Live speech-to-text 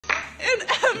and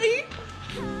Emmy.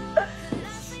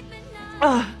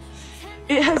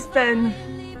 It has been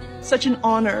such an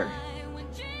honor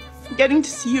getting to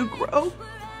see you grow.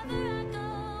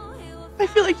 I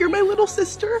feel like you're my little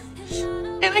sister,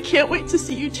 and I can't wait to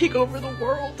see you take over the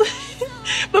world.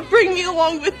 But bring me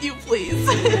along with you, please.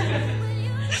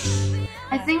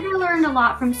 I think I learned a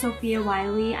lot from Sofia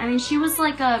Wylie. I mean, she was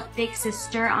like a big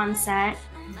sister on set.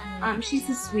 She's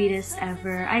the sweetest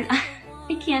ever. I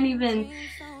can't even,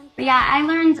 but yeah, I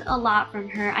learned a lot from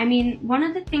her. I mean, one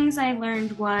of the things I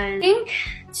learned was, I think,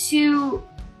 to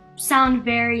sound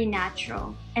very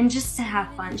natural and just to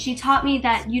have fun. She taught me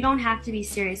that you don't have to be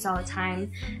serious all the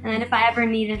time, and that if I ever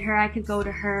needed her, I could go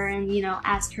to her and, you know,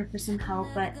 ask her for some help.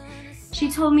 But she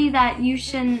told me that you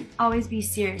shouldn't always be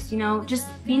serious, you know, just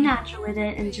be natural with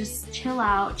it and just chill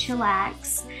out,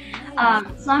 chillax.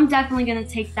 So I'm definitely gonna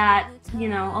take that, you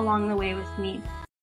know, along the way with me.